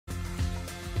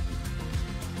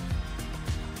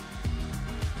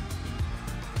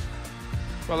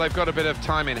Well, they've got a bit of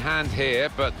time in hand here,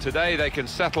 but today they can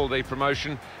settle the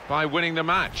promotion by winning the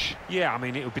match. Yeah, I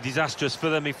mean, it would be disastrous for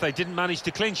them if they didn't manage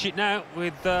to clinch it now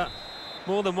with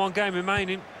more than one game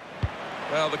remaining.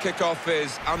 Well, the kick-off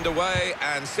is underway,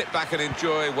 and sit back and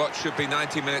enjoy what should be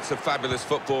 90 minutes of fabulous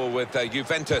football with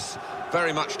Juventus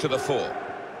very much to the fore.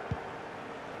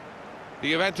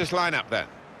 The Juventus lineup then.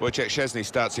 Wojciech Szczesny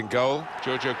starts in goal.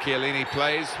 Giorgio Chiellini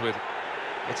plays with...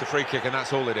 It's a free kick, and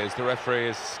that's all it is. The referee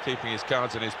is keeping his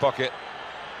cards in his pocket.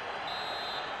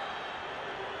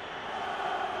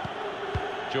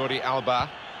 Jordi Alba.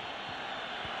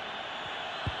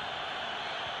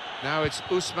 Now it's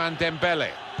Ousmane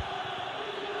Dembele.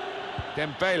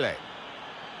 Dembele.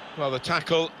 Well, the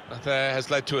tackle there has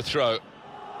led to a throw.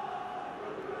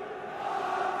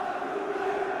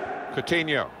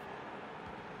 Coutinho.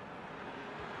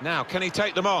 Now, can he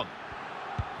take them on?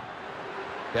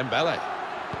 Dembele.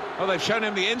 Oh, they've shown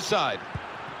him the inside.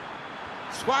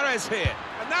 Suarez here.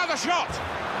 And now the shot!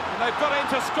 And they've got him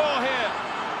to score here.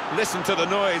 Listen to the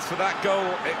noise for that goal.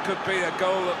 It could be a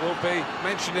goal that will be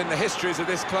mentioned in the histories of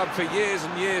this club for years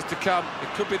and years to come.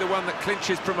 It could be the one that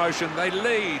clinches promotion. They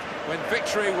lead when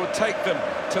victory will take them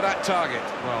to that target.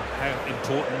 Well, how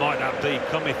important might that be?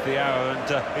 Cometh the hour,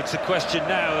 and it's a question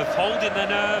now of holding the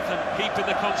nerve and keeping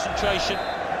the concentration.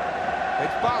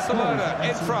 It's Barcelona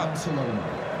in front.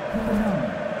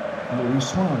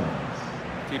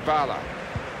 Dybala.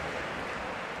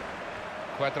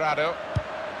 Cuadrado.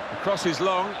 The cross is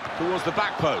long towards the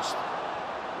back post.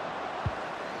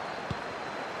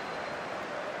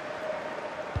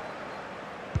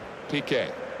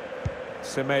 Piqué.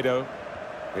 Semedo.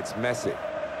 It's Messi.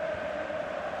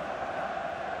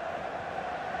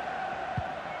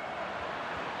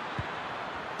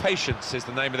 Patience is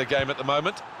the name of the game at the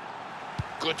moment.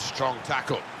 Good strong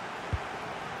tackle.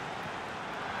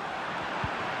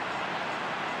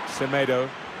 Semedo.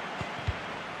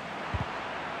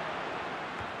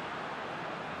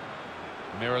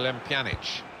 Miralem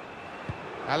Pjanic.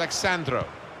 Alexandro.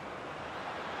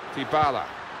 Dybala.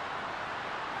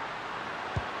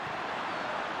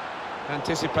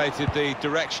 Anticipated the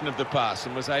direction of the pass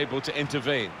and was able to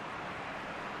intervene.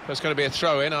 There's going to be a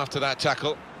throw-in after that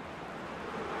tackle.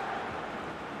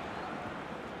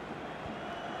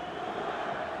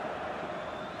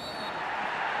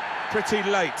 Pretty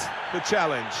late, the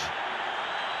challenge.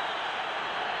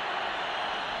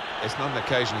 It's not an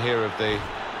occasion here of the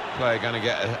player going to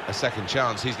get a second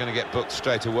chance. He's going to get booked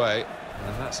straight away,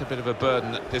 and that's a bit of a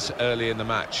burden this early in the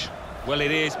match. Well,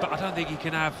 it is, but I don't think he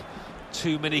can have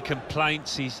too many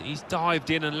complaints. He's dived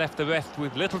in and left the ref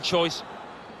with little choice.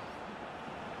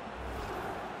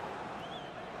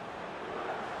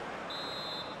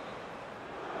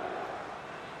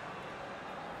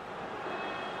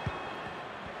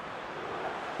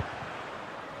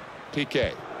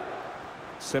 Piqué.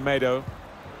 Semedo.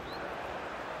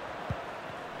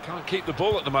 Can't keep the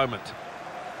ball at the moment.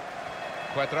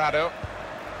 Cuadrado.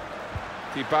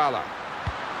 Dybala.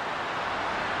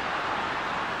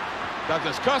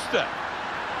 Douglas Costa.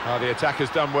 Oh, the attacker's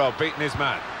done well, beaten his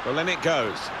man. Well, in it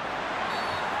goes.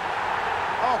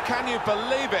 Oh, can you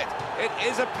believe it? It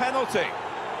is a penalty.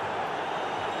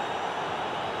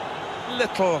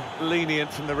 Little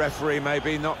lenient from the referee,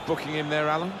 maybe, not booking him there,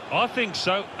 Alan. I think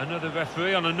so. Another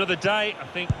referee on another day. I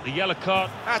think the yellow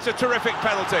card... That's a terrific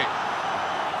penalty.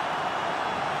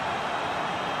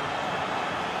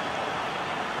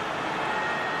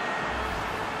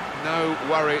 No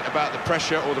worry about the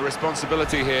pressure or the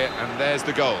responsibility here, and there's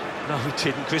the goal. No, he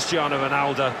didn't. Cristiano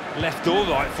Ronaldo, left or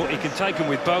right foot, he can take them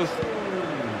with both.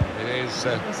 It is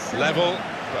level.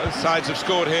 Both sides have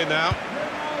scored here now.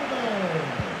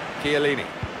 Chiellini.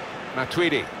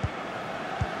 Matuidi.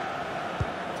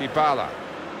 Dybala.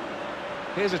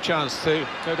 Here's a chance to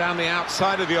go down the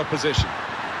outside of the opposition.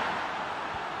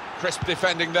 Crisp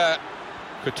defending there.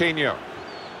 Coutinho.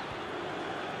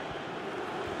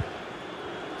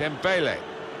 Dembele.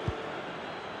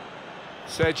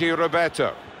 Sergi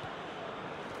Roberto.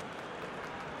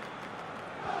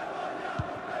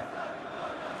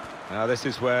 Now this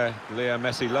is where Leo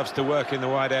Messi loves to work in the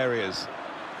wide areas.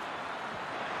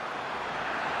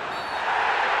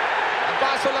 And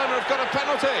Barcelona have got a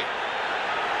penalty.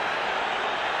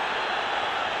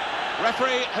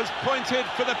 Referee has pointed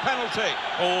for the penalty.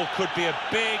 Oh, could be a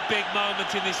big, big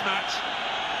moment in this match.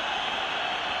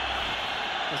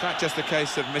 Was that just a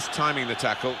case of mistiming the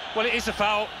tackle? Well, it is a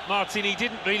foul, Martin. He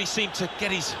didn't really seem to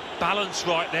get his balance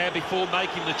right there before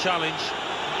making the challenge.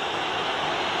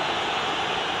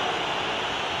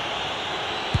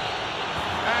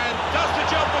 And does the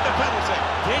job with the penalty.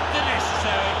 Did the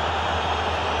necessary.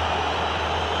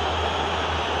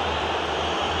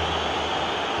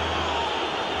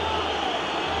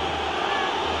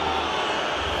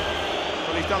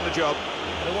 done the job.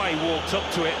 The way he walked up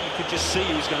to it, you could just see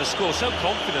he was going to score. So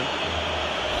confident.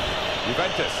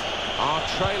 Juventus are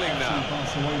trailing now.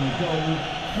 Barcelona goal,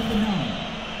 number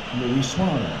 9, Luis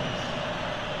Suarez.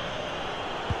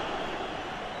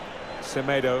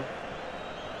 Semedo.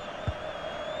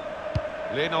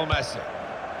 Lionel Messi.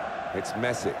 It's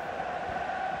Messi.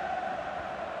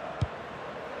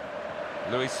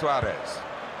 Luis Suarez.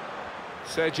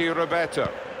 Sergio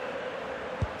Roberto.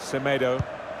 Semedo.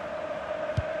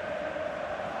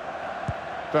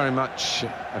 Very much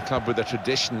a club with a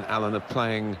tradition, Alan, of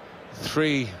playing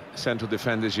 3 central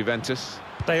defenders, Juventus.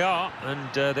 They are,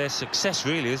 and their success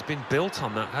really has been built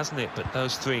on that, hasn't it? But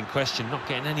those 3 in question not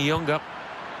getting any younger.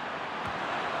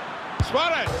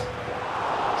 Suarez!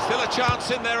 Still a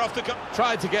chance in there off the...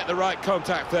 Tried to get the right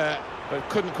contact there, but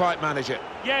couldn't quite manage it.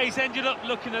 Yeah, he's ended up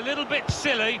looking a little bit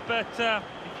silly, but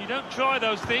if you don't try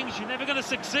those things, you're never going to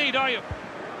succeed, are you?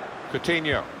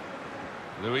 Coutinho.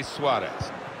 Luis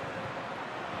Suarez.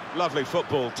 Lovely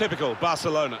football, typical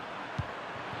Barcelona.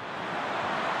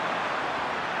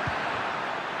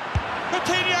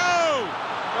 Coutinho!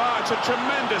 Oh, it's a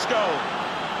tremendous goal.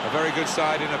 A very good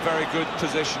side in a very good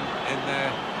position in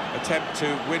their attempt to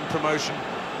win promotion.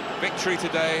 Victory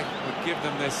today would give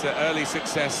them this early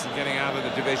success in getting out of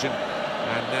the division,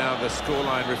 and now the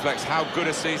scoreline reflects how good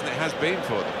a season it has been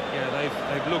for them. Yeah,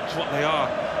 they've looked what they are,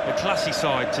 a classy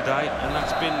side today, and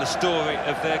that's been the story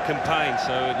of their campaign,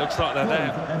 so it looks like they're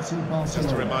there.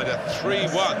 Just a reminder,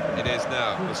 3-1 it is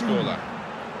now, the scoreline.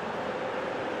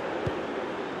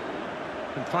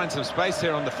 Can find some space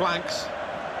here on the flanks.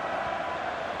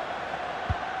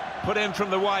 Put in from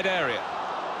the wide area.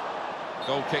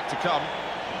 Goal kick to come.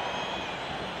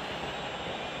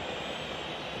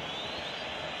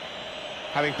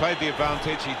 Having played the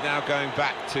advantage, he's now going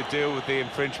back to deal with the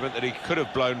infringement that he could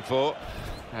have blown for,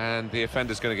 and the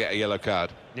offender's going to get a yellow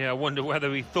card. Yeah, I wonder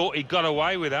whether he thought he got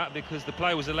away with that because the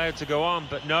play was allowed to go on,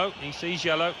 but no, he sees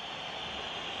yellow.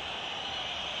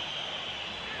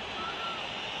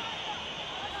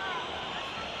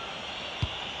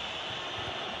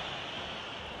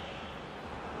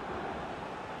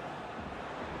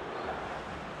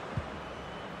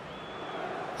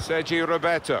 Sergio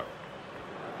Roberto.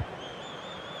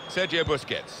 Sergio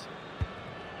Busquets.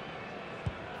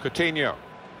 Coutinho.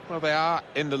 Well, they are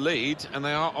in the lead and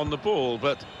they are on the ball,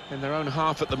 but in their own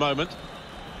half at the moment.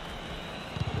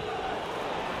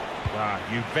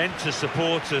 Juventus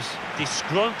supporters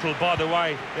disgruntled by the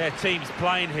way their team's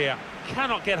playing here.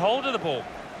 Cannot get hold of the ball.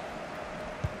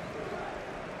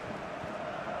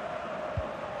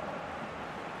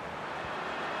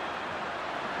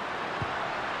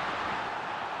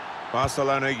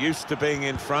 Barcelona used to being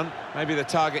in front. Maybe the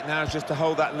target now is just to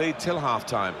hold that lead till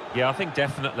half-time. Yeah, I think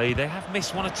definitely. They have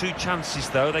missed 1 or 2 chances,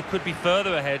 though. They could be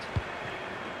further ahead.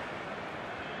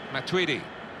 MattWpsycheUK.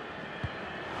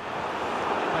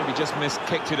 Maybe just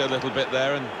kicked it a little bit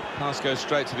there, and pass goes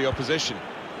straight to the opposition.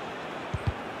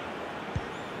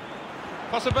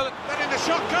 Possibility. Letting the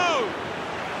shot go!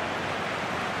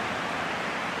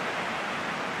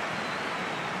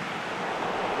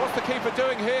 What's the keeper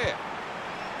doing here?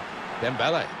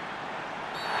 Dembele.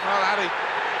 Well, Addy,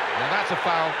 now that's a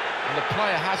foul, and the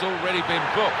player has already been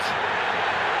booked.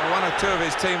 Well, 1 or 2 of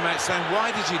his teammates saying,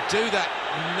 why did you do that?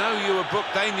 You know you were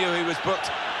booked, they knew he was booked,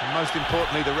 and most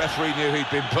importantly, the referee knew he'd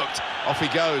been booked. Off he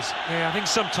goes. Yeah, I think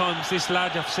sometimes this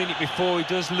lad, I've seen it before, he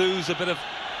does lose a bit of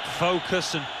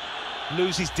focus and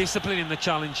lose his discipline in the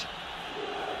challenge.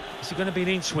 Is he going to be an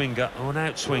in-swinger or an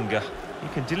out-swinger? He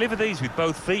can deliver these with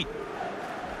both feet.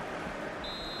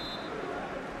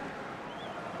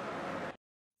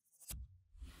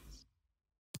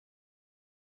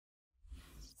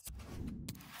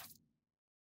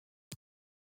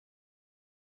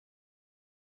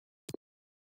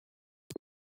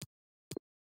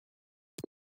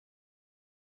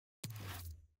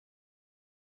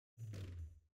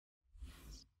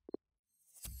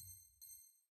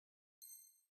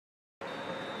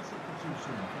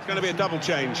 It's going to be a double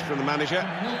change from the manager.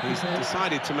 He's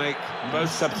decided to make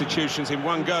both substitutions in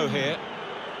one go here.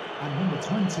 And number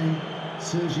 20,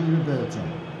 Sergio Roberto.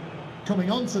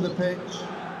 Coming onto the pitch,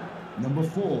 number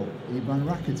 4, Ivan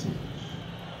Rakitic.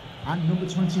 And number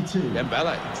 22,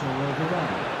 Dembele.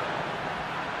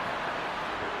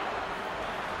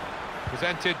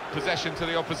 Presented possession to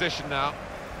the opposition now.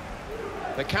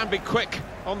 They can be quick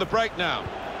on the break now.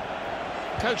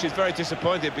 Coach is very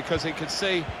disappointed because he could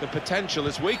see the potential,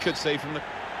 as we could see from the...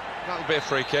 That'll be a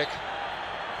free kick.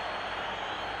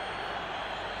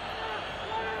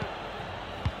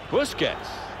 Busquets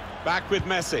back with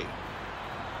Messi.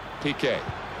 Piqué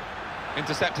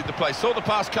intercepted the play, saw the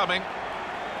pass coming.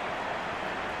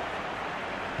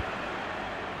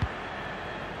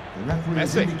 The referee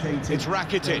has Messi. indicated It's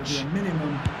Rakitic. there will be a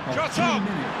minimum of Shot 3 on!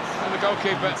 minutes. And the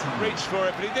goalkeeper added time. reached for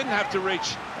it, but he didn't have to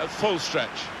reach at full stretch.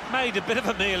 Made a bit of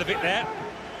a meal of it there.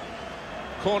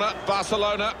 Corner,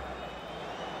 Barcelona.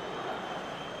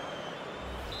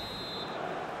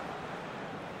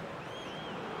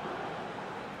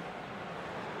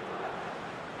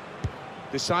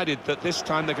 Decided that this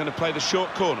time they're going to play the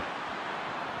short corner.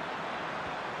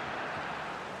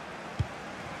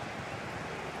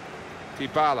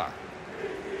 Dybala.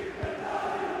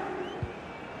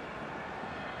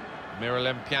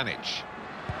 Miralem Pjanic.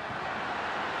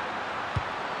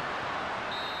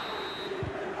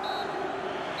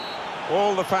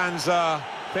 All the fans are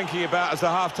thinking about as the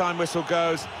half-time whistle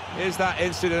goes is that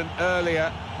incident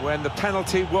earlier when the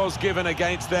penalty was given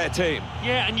against their team.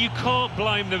 Yeah, and you can't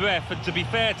blame the ref, and to be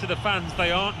fair to the fans,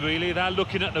 they aren't really. They're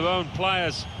looking at their own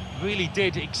players. Really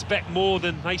did expect more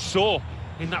than they saw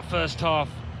in that first half.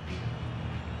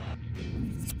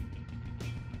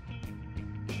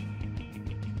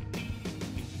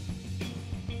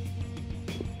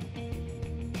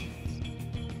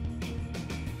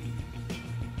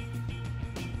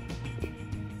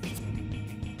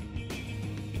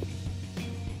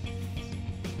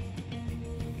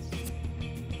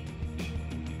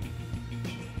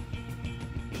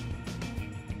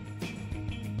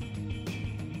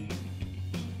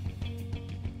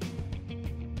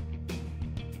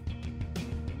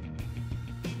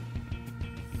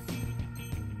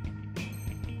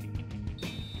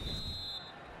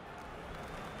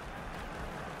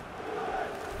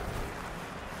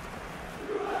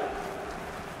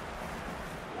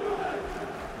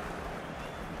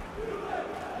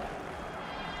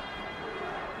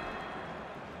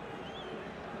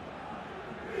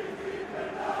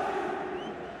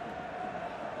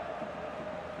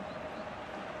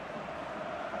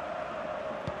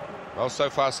 Well,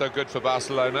 so far so good for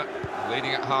Barcelona,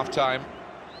 leading at half-time.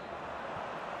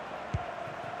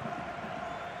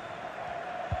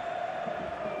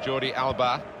 Jordi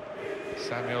Alba,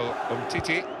 Samuel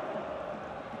Umtiti,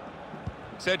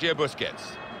 Sergio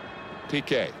Busquets,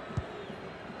 Piqué,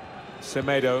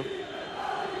 Semedo,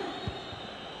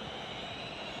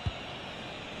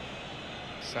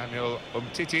 Samuel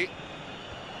Umtiti.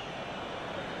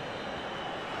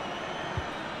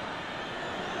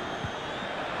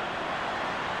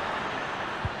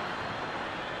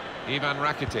 Ivan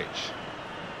Rakitic.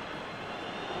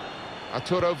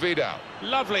 Arturo Vidal.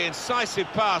 Lovely, incisive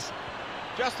pass.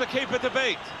 Just the keeper to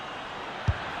beat.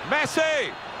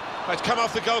 Messi! It's come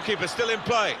off the goalkeeper, still in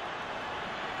play.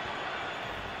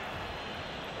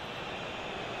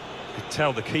 You could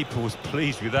tell the keeper was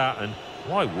pleased with that, and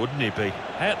why wouldn't he be?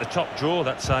 Out the top draw,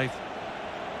 that save.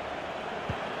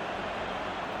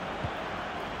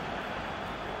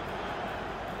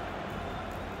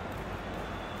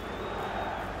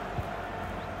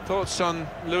 Thoughts on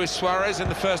Luis Suarez in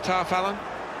the first half, Alan?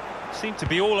 Seemed to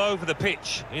be all over the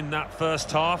pitch in that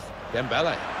first half.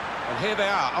 Dembele. And here they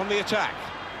are on the attack.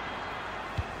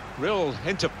 Real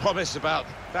hint of promise about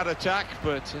that attack,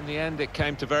 but in the end it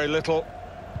came to very little.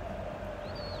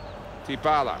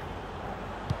 Dybala.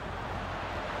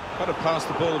 Got to pass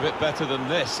the ball a bit better than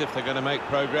this if they're going to make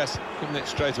progress, giving it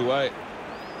straight away.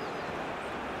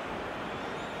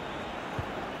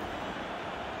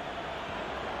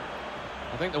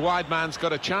 I think the wide man's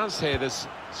got a chance here. There's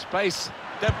space.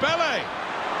 Dembele!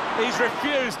 He's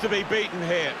refused to be beaten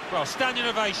here. Well, standing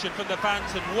ovation from the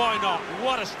fans, and why not?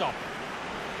 What a stop.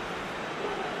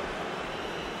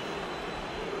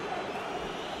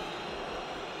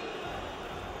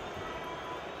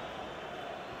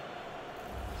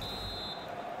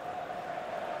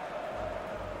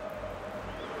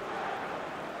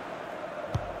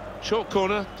 Short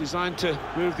corner, designed to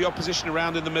move the opposition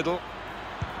around in the middle.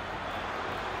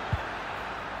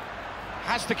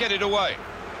 Has to get it away.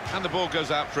 And the ball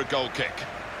goes out for a goal kick.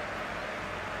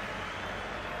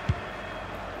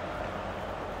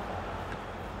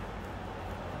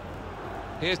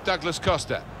 Here's Douglas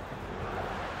Costa.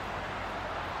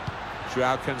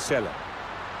 Joao Cancelo.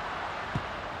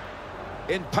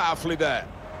 In powerfully there.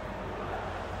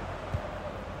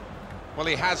 Well,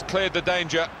 he has cleared the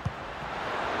danger.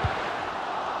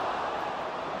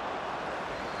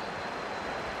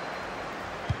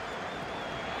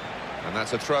 And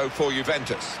that's a throw for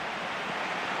Juventus.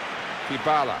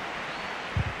 Dybala.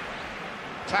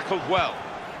 Tackled well.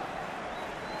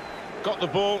 Got the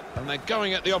ball, and they're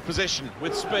going at the opposition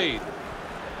with speed.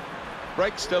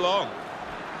 Break still on.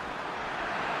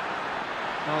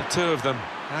 Well, two of them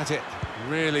at it,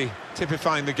 really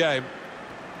typifying the game.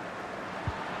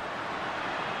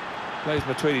 Blaise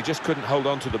Matuidi just couldn't hold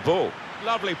on to the ball.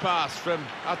 Lovely pass from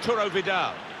Arturo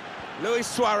Vidal. Luis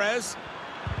Suarez.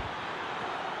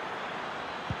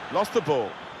 Lost the ball.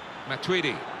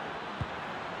 Matuidi.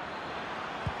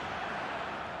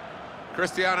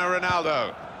 Cristiano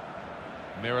Ronaldo.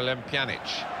 Miralem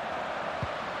Pjanic.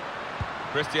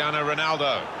 Cristiano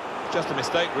Ronaldo. Just a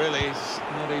mistake, really. He's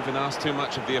not even asked too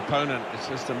much of the opponent. It's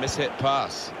just a mishit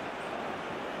pass.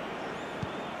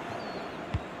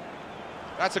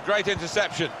 That's a great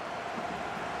interception.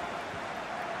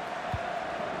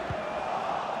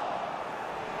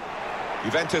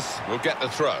 Juventus will get the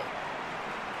throw.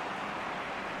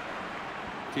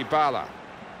 Dybala.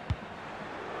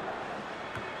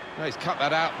 Oh, he's cut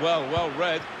that out well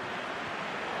read.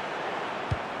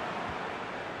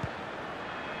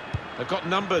 They've got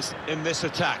numbers in this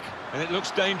attack, and it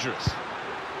looks dangerous.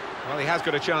 Well, he has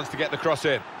got a chance to get the cross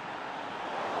in.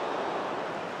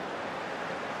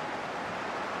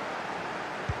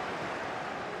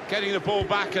 Getting the ball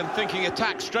back and thinking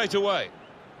attack straight away.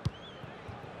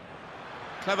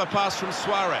 Clever pass from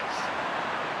Suarez.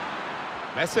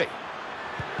 Messi.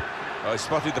 Oh, he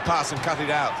spotted the pass and cut it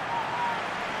out.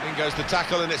 In goes the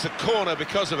tackle, and it's a corner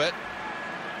because of it.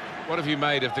 What have you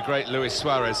made of the great Luis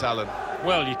Suarez, Alan?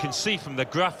 Well, you can see from the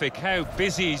graphic how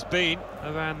busy he's been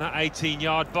around that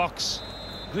 18-yard box.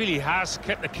 Really has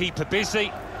kept the keeper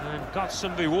busy and got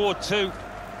some reward too.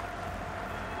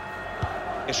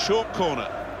 A short corner.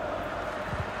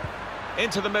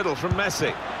 Into the middle from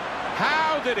Messi.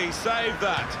 How did he save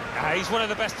that? He's one of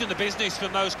the best in the business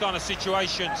from those kind of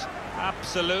situations.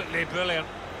 Absolutely brilliant.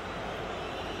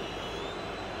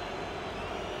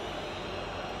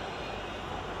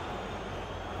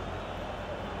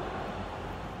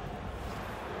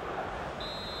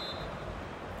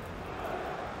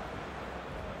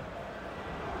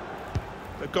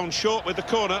 They've gone short with the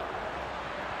corner.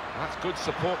 That's good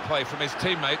support play from his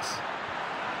teammates.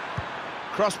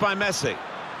 Crossed by Messi.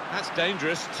 That's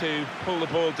dangerous to pull the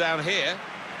ball down here.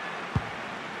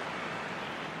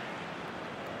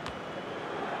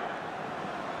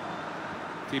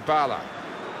 Dybala.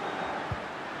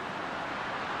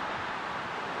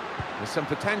 There's some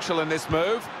potential in this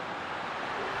move.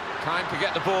 Time to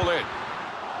get the ball in.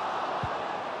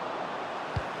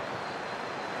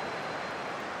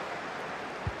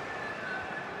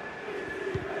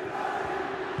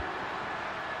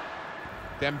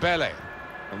 Dembele.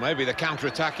 Well, maybe the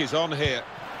counter-attack is on here.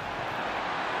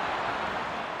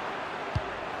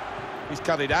 He's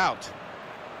cut it out.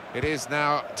 It is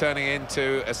now turning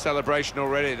into a celebration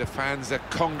already. The fans are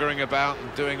congering about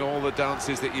and doing all the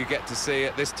dances that you get to see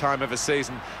at this time of a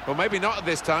season. Well, maybe not at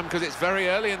this time, because it's very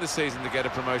early in the season to get a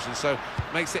promotion, so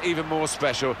makes it even more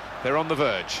special. They're on the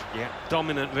verge. Yeah,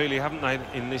 dominant really, haven't they,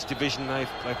 in this division? They've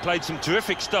played some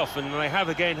terrific stuff, and they have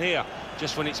again here,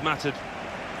 just when it's mattered.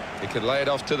 He can lay it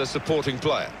off to the supporting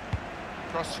player.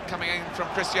 Cross coming in from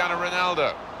Cristiano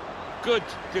Ronaldo. Good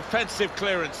defensive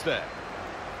clearance there.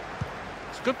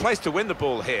 It's a good place to win the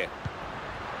ball here.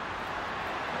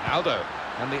 Ronaldo,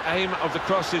 and the aim of the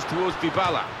cross is towards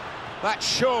Dybala. That's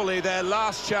surely their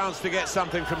last chance to get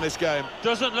something from this game.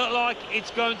 Doesn't look like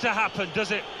it's going to happen, does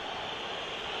it?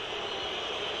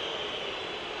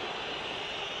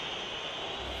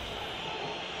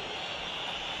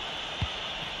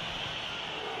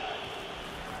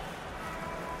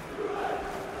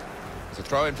 It's a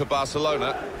throw-in for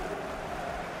Barcelona.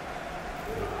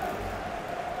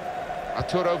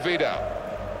 Arturo Vidal.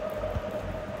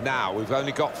 Now, we've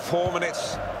only got 4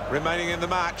 minutes remaining in the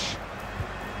match.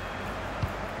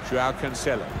 Joao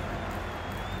Cancelo.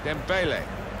 Dembele.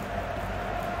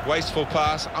 Wasteful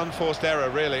pass, unforced error,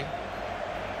 really.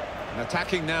 And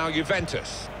attacking now,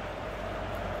 Juventus.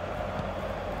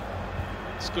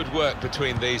 It's good work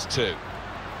between these two.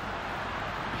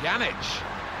 Pjanic.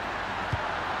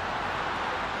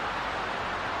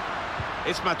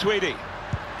 It's Matuidi.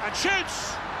 And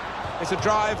shoots! It's a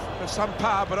drive of some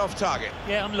power, but off target.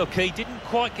 Yeah, unlucky. Didn't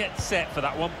quite get set for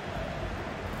that one.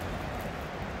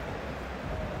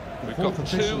 We've got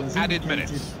 2 added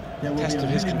minutes. Test of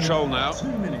his control now. 2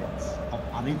 minutes of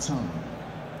added time.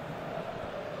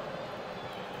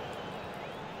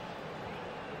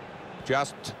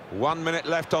 Just 1 minute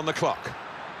left on the clock.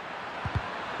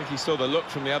 I think he saw the look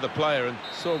from the other player and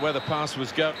saw where the pass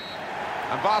was going.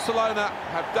 And Barcelona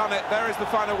have done it. There is the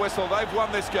final whistle. They've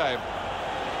won this game.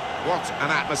 What an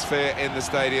atmosphere in the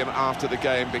stadium after the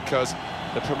game, because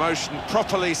the promotion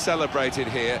properly celebrated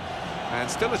here, and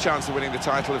still a chance of winning the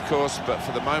title, of course, but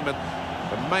for the moment,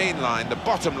 the main line, the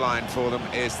bottom line for them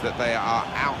is that they are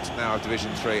out now of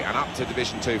Division 3 and up to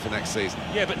Division 2 for next season.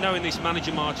 Yeah, but knowing this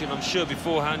manager, Martin, I'm sure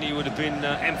beforehand he would have been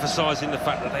emphasising the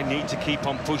fact that they need to keep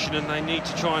on pushing and they need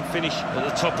to try and finish at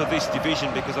the top of this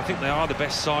division, because I think they are the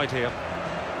best side here.